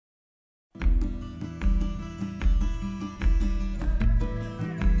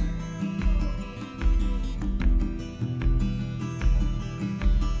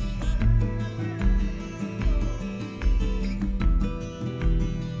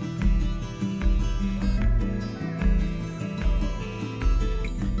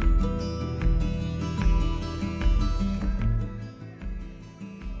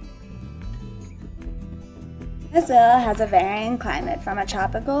Venezuela has a varying climate, from a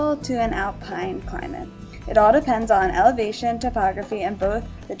tropical to an alpine climate. It all depends on elevation, topography, and both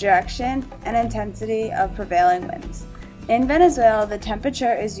the direction and intensity of prevailing winds. In Venezuela, the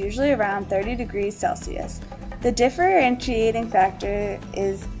temperature is usually around 30 degrees Celsius. The differentiating factor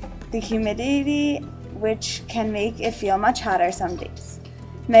is the humidity, which can make it feel much hotter some days.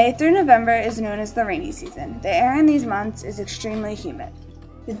 May through November is known as the rainy season. The air in these months is extremely humid.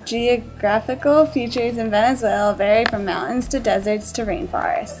 The geographical features in Venezuela vary from mountains to deserts to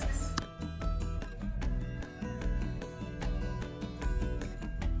rainforests.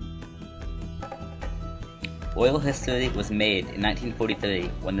 Oil history was made in 1943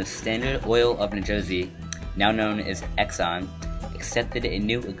 when the Standard Oil of New Jersey, now known as Exxon, accepted a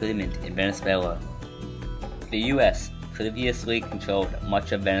new agreement in Venezuela. The U.S. previously controlled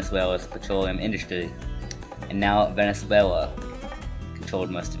much of Venezuela's petroleum industry, and now Venezuela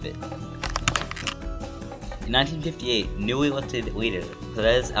controlled most of it. In 1958, newly elected leader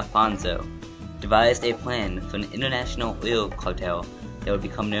Perez Alfonso devised a plan for an international oil cartel that would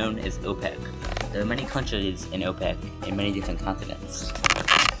become known as OPEC. There are many countries in OPEC in many different continents.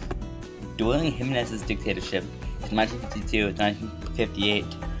 During Jimenez's dictatorship from 1952 to 1958,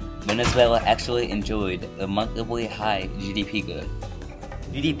 Venezuela actually enjoyed remarkably high GDP growth.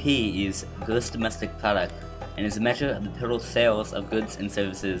 GDP is gross domestic product and is a measure of the total sales of goods and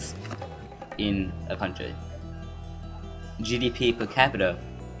services in a country. GDP per capita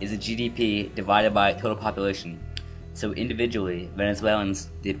is a GDP divided by total population, so individually, Venezuelans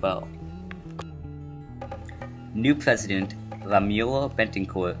did well. New president Ramiro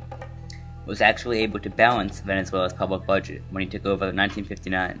Betancourt was actually able to balance Venezuela's public budget when he took over in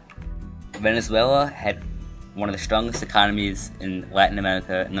 1959. Venezuela had one of the strongest economies in Latin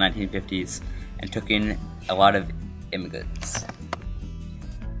America in the 1950s and took in a lot of immigrants.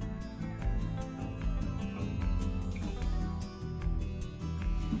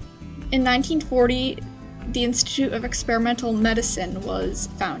 In 1940, the Institute of Experimental Medicine was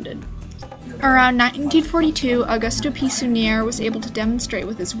founded. Around 1942, Augusto P. Sunier was able to demonstrate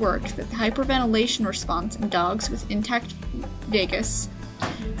with his work that the hyperventilation response in dogs with intact vagus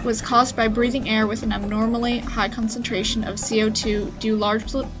was caused by breathing air with an abnormally high concentration of CO2 due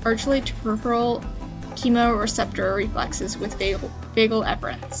largely to peripheral chemoreceptor reflexes with vagal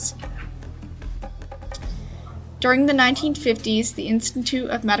efferents. During the 1950s, the Institute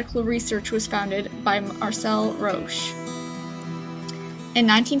of Medical Research was founded by Marcel Roche. In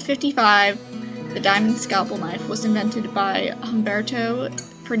 1955, the diamond scalpel knife was invented by Humberto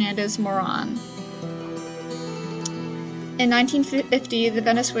Fernandez Moran. In 1950, the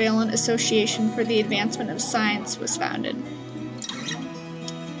Venezuelan Association for the Advancement of Science was founded.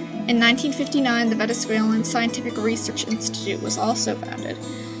 In 1959, the Venezuelan Scientific Research Institute was also founded.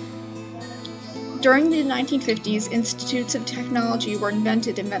 During the 1950s, institutes of technology were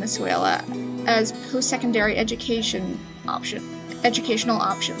invented in Venezuela as post-secondary educational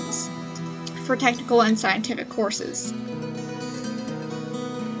options for technical and scientific courses.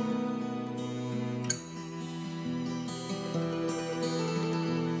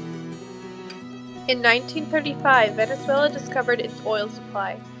 In 1935, Venezuela discovered its oil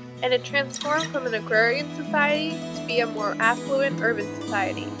supply, and it transformed from an agrarian society to be a more affluent urban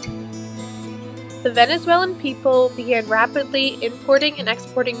society. The Venezuelan people began rapidly importing and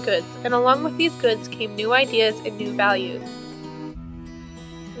exporting goods, and along with these goods came new ideas and new values.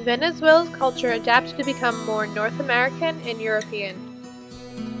 Venezuela's culture adapted to become more North American and European.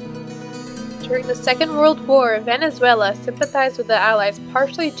 During the Second World War, Venezuela sympathized with the Allies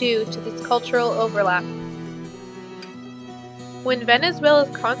partially due to this cultural overlap. When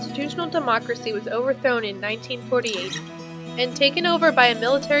Venezuela's constitutional democracy was overthrown in 1948 and taken over by a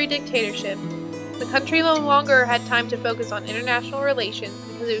military dictatorship, the country no longer had time to focus on international relations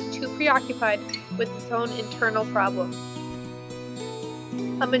because it was too preoccupied with its own internal problems.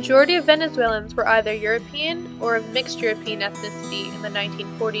 A majority of Venezuelans were either European or of mixed European ethnicity in the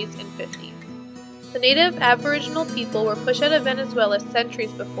 1940s and 50s. The native Aboriginal people were pushed out of Venezuela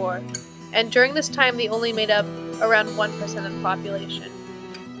centuries before, and during this time they only made up around 1% of the population.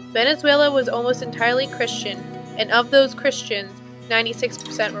 Venezuela was almost entirely Christian, and of those Christians,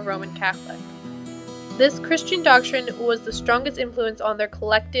 96% were Roman Catholic. This Christian doctrine was the strongest influence on their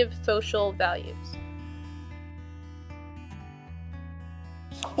collective social values.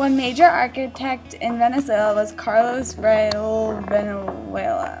 One major architect in Venezuela was Carlos Raúl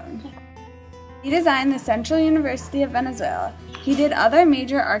Venezuela. He designed the Central University of Venezuela. He did other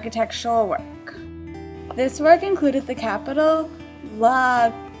major architectural work. This work included the Capitol,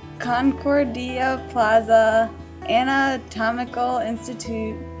 La Concordia Plaza, Anatomical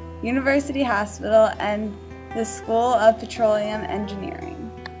Institute, University Hospital, and the School of Petroleum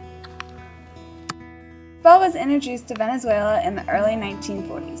Engineering. Football was introduced to Venezuela in the early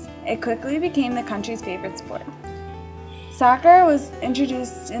 1940s. It quickly became the country's favorite sport. Soccer was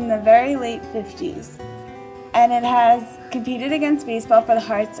introduced in the very late 50s, and it has competed against baseball for the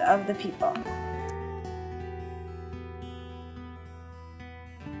hearts of the people.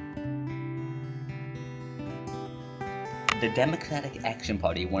 The Democratic Action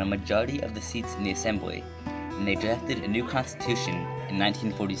Party won a majority of the seats in the Assembly, and they drafted a new constitution in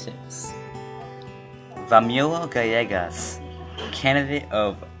 1946. Ramiro Gallegos, candidate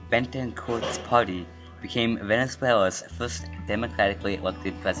of Betancourt's party, became Venezuela's first democratically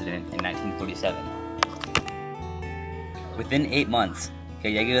elected president in 1947. Within 8 months,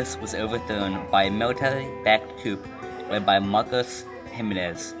 Gallegos was overthrown by a military-backed coup led by Marcos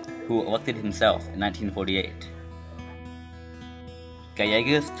Jimenez, who elected himself in 1948.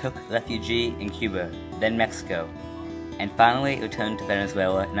 Gallegos took refuge in Cuba, then Mexico, and finally returned to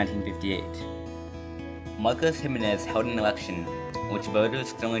Venezuela in 1958. Marcos Jimenez held an election in which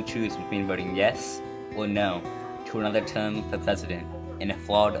voters could only choose between voting yes or no to another term for president in a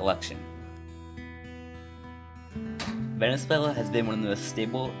flawed election. Venezuela has been one of the most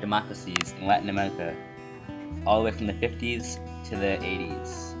stable democracies in Latin America, all the way from the 50s to the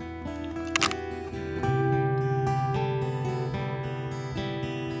 80s.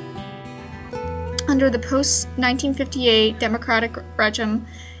 Under the post-1958 democratic regime,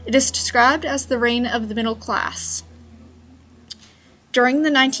 it is described as the reign of the middle class. During the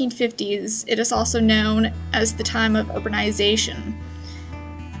 1950s, it is also known as the time of urbanization.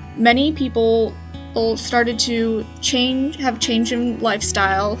 Many people started to have change in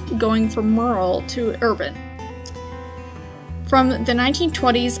lifestyle, going from rural to urban. From the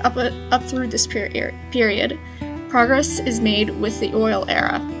 1920s up through this period, progress is made with the oil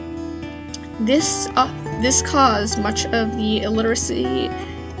era. This caused much of the illiteracy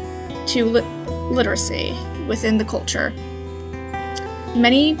to literacy within the culture.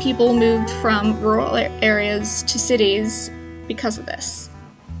 Many people moved from rural areas to cities because of this.